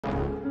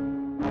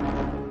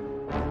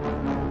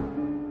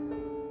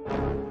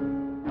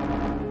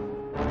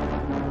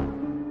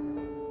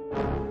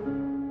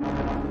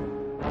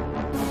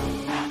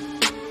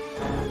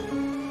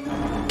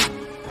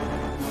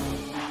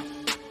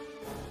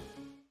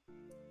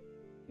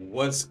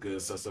What's good,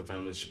 Sussa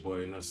family? It's your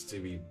boy Nuts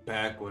TV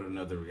back with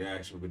another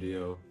reaction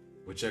video.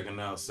 We're checking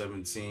out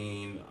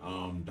 17,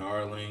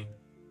 Darling.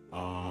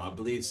 I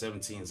believe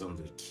 17 is on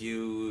the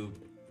Cube.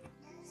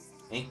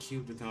 Ain't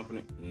Cube the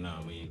company? No,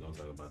 we ain't gonna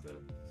talk about that.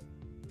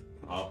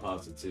 All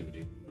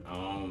positivity.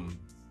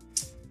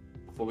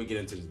 Before we get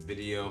into this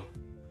video,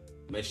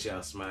 make sure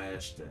y'all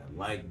smash that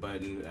like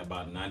button.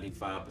 About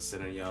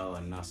 95% of y'all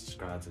are not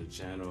subscribed to the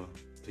channel.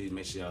 Please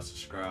make sure y'all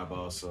subscribe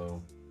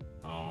also.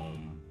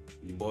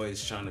 Your boy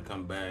is trying to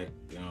come back.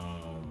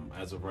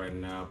 As of right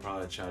now, I'll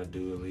probably try to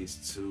do at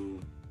least 2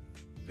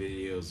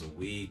 videos a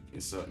week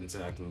and so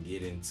until I can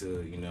get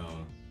into,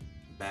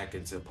 back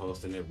into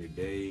posting every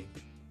day.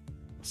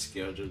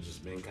 Schedule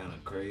just been kind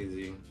of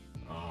crazy.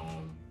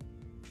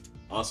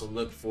 Also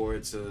look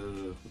forward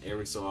to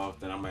every so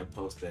often I might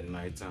post at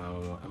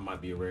nighttime. It might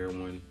be a rare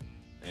one,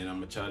 and I'm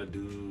gonna try to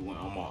do when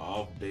I'm on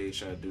off days.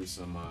 Try to do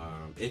some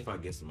if I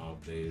get some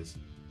off days.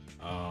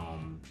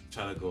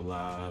 Try to go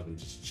live and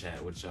just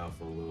chat with y'all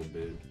for a little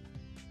bit.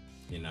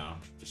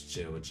 Just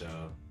chill with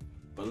y'all.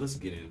 But let's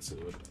get into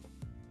it.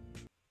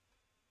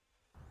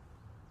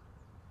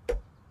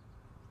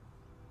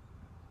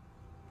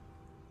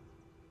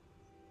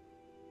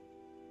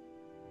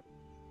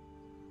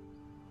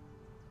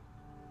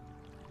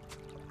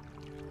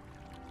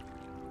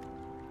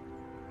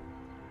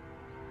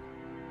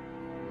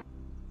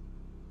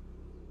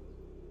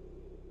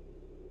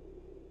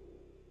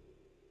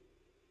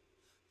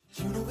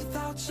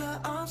 Without you,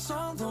 I'm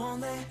so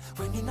lonely.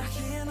 When you're not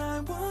here,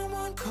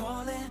 911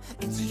 calling.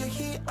 Into your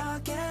heat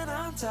again,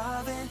 I'm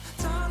diving.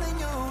 Darling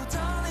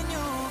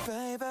you,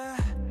 baby.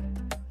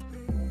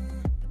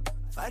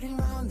 Fighting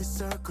round the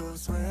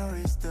circles, where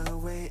is the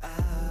way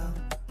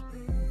out?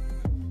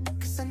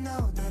 Cause I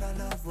know that our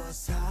love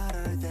was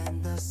hotter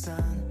than the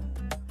sun.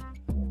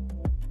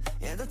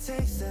 Yeah, the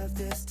taste of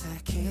this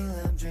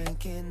tequila I'm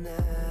drinking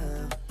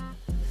now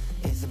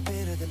is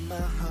bitter than my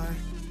heart.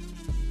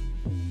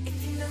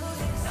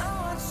 I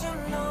want you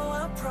to know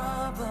a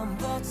problem,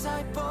 blood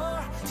type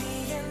or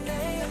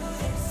DNA.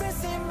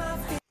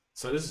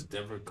 So this is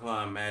definitely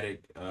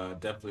climatic,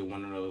 definitely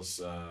one of those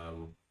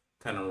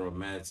kind of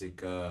romantic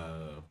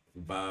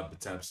vibe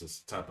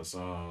type of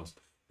songs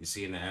you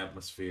see in the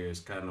atmosphere.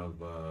 Is kind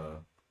of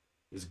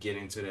is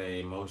getting to the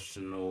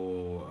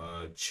emotional,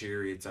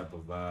 cheery type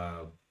of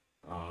vibe.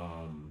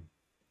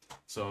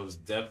 So it's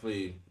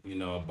definitely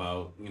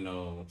about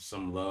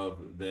some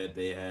love that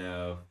they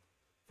have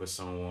for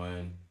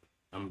someone.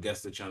 I'm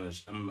guessing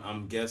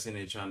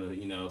they're trying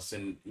to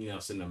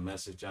send a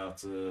message out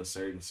to a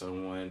certain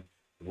someone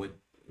with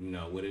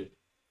with it.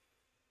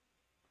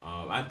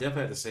 I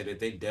definitely have to say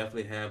that they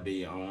definitely have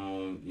their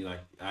own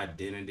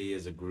identity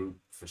as a group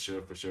for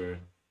sure.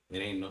 It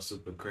ain't no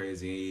super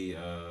crazy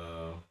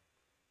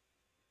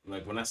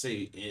like when I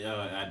say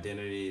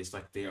identity, it's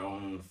like their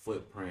own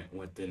footprint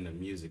within the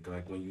music.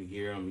 Like when you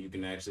hear them, you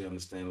can actually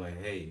understand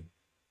like, hey,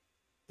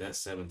 that's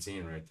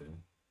 17 right there.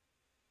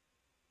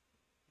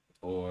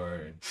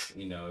 Or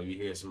you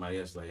hear somebody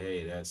else like,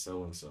 hey, that's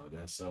so and so,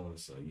 that's so and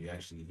so. You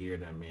actually hear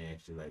that man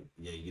actually like,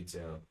 yeah, you can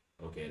tell,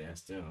 okay,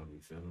 that's them. You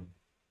feel me?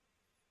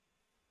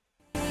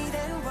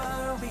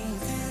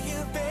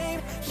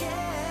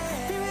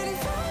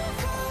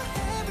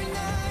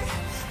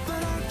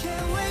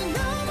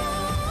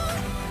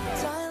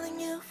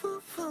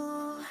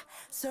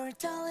 Sorry,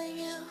 darling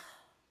you.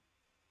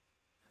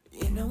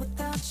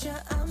 Without you,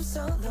 I'm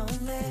so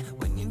lonely.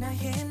 When you're not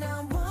here,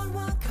 now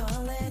one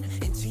calling.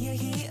 Into your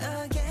heat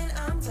again,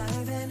 I'm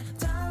diving.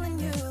 Darling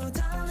you,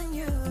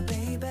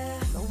 baby.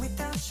 No,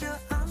 without you,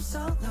 I'm so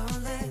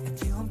lonely.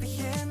 If you won't be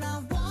here,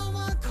 now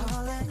one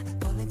calling.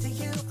 Pulling to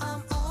you,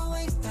 I'm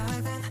always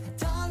diving.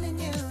 Darling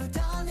you,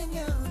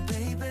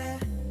 baby.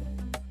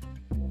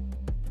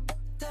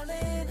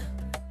 Darling,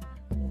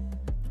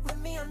 with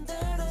me under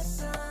the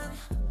sun.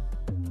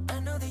 I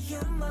know that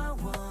you're my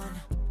one.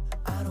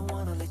 I don't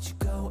wanna let you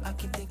go. I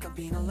can't think I'm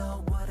being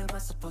alone. What am I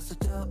supposed to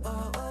do? And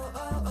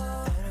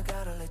I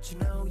gotta let you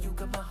know, you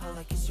got my heart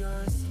like it's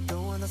yours.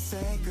 Don't wanna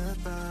say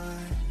goodbye.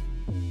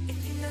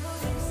 If you know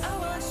this, I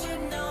want you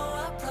to know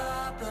a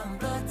problem,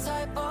 blood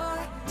type or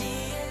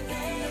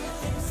DNA.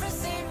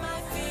 Pressing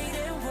my feet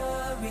and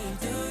worry,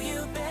 do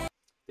you, babe?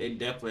 They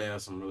definitely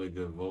have some really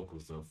good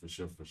vocals though, for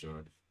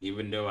sure.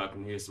 Even though I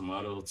can hear some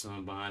auto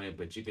tune behind it,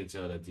 but you can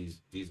tell that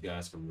these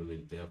guys can really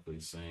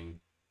definitely sing.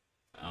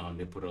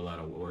 They put a lot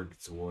of work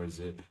towards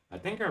it. I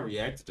think I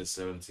reacted to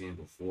 17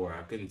 before.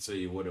 I couldn't tell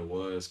you what it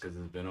was because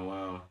it's been a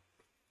while.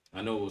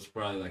 I know it was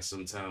probably like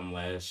sometime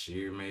last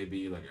year,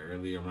 maybe like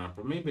early around,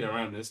 or maybe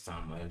around this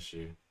time last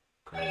year.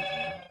 Crazy.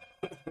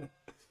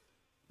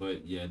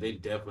 But yeah, they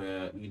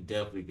definitely, you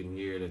definitely can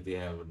hear that they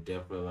have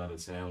definitely a lot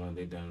of talent.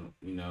 They done,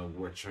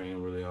 work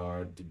trained really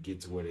hard to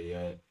get to where they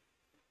at.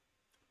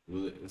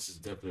 Really, this is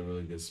definitely a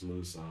really good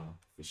smooth song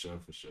for sure.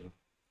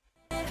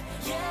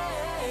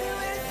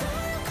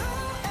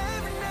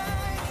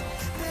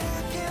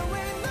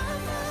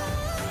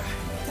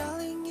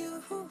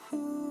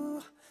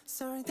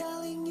 Sorry,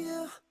 darling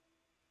you.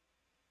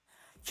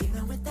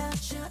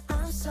 Without you,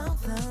 I'm so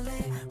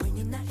lonely. When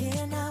you're not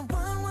here now.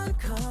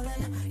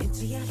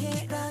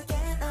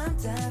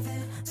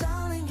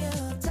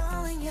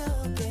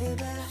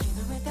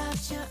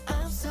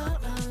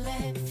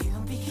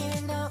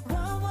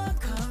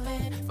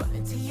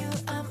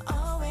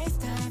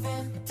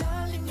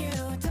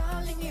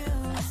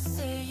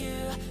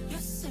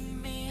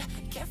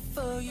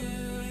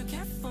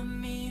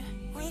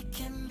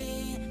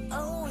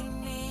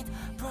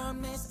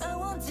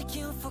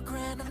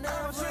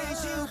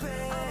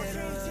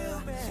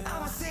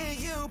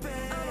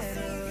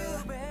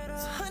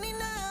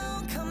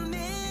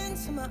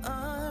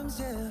 arms,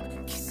 yeah.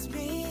 Kiss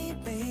me,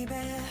 baby.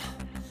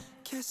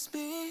 Kiss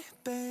me,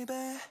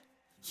 baby.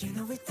 You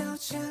know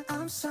without you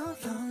I'm so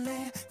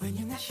lonely. When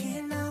you're not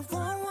here now,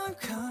 one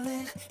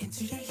calling.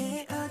 Into your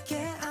head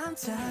again, I'm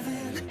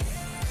diving.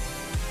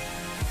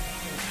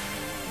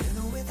 You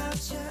know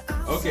without you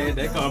I'm Okay,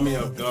 that caught me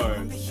off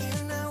guard.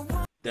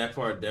 now. That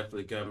part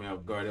definitely caught me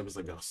off guard. It was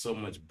like so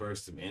much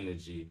burst of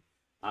energy.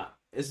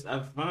 I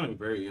find it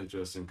very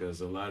interesting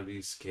because a lot of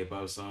these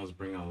K-pop songs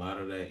bring a lot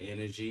of that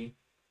energy,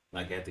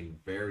 like at the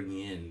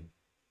very end,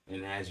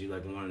 and has you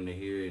like wanting to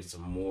hear it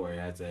some more. It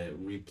has that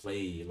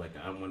replay. Like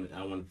I want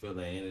to feel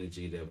that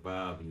energy, that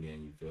vibe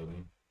again. You feel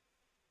me?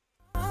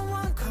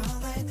 One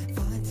calling,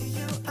 falling to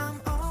you, I'm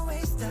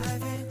always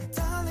diving.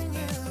 Darling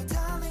you,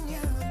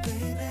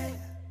 baby.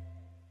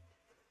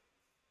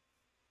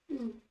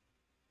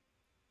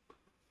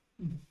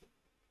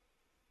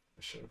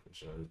 For sure, for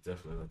sure. It's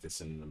definitely like they're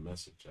sending a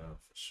message out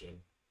for sure.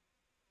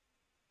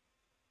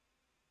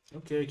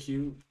 Okay,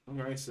 cute. All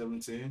right,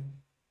 17.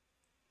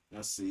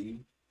 I see.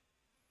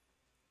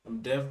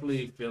 I'm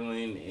definitely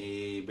feeling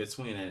a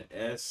between an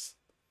S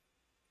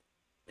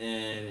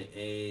and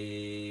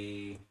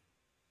a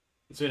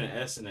between an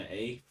S and an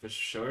A for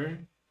sure.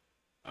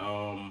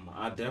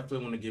 I definitely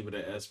want to give it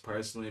an S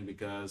personally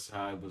because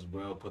how it was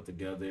well put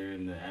together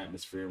and the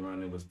atmosphere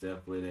around it was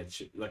definitely that.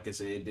 Like I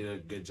said, it did a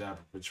good job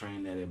of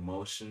portraying that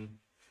emotion.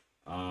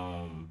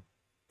 Um,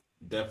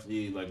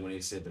 Definitely like when they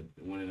said that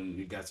when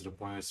you got to the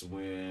points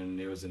when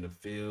they was in the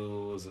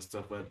fields and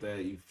stuff like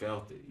that, you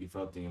felt it. You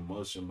felt the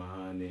emotion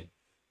behind it.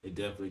 It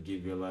definitely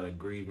gave you a lot of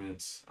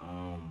grievance.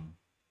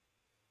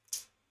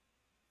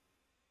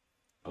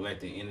 I like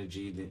the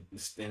energy. The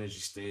energy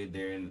stayed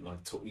there, and like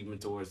even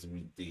towards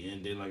the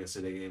ending, like I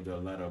said, they gave a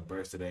lot of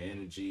burst of that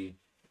energy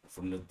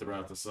from the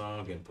throughout the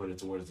song and put it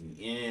towards the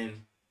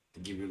end to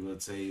give you a little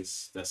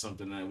taste. That's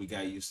something that we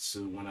got used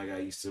to when I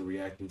got used to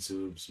reacting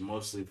to,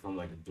 mostly from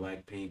like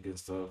Blackpink and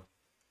stuff.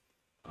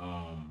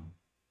 Um,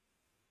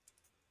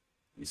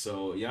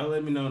 so y'all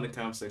let me know in the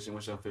comment section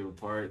what's your favorite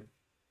part.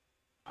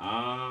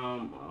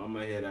 I'm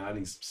gonna head out. I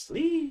need some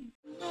sleep.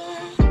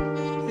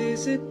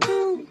 Is it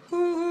too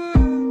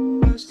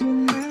much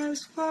to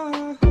ask for?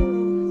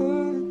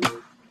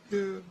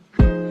 Yeah.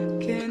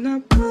 Can I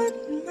put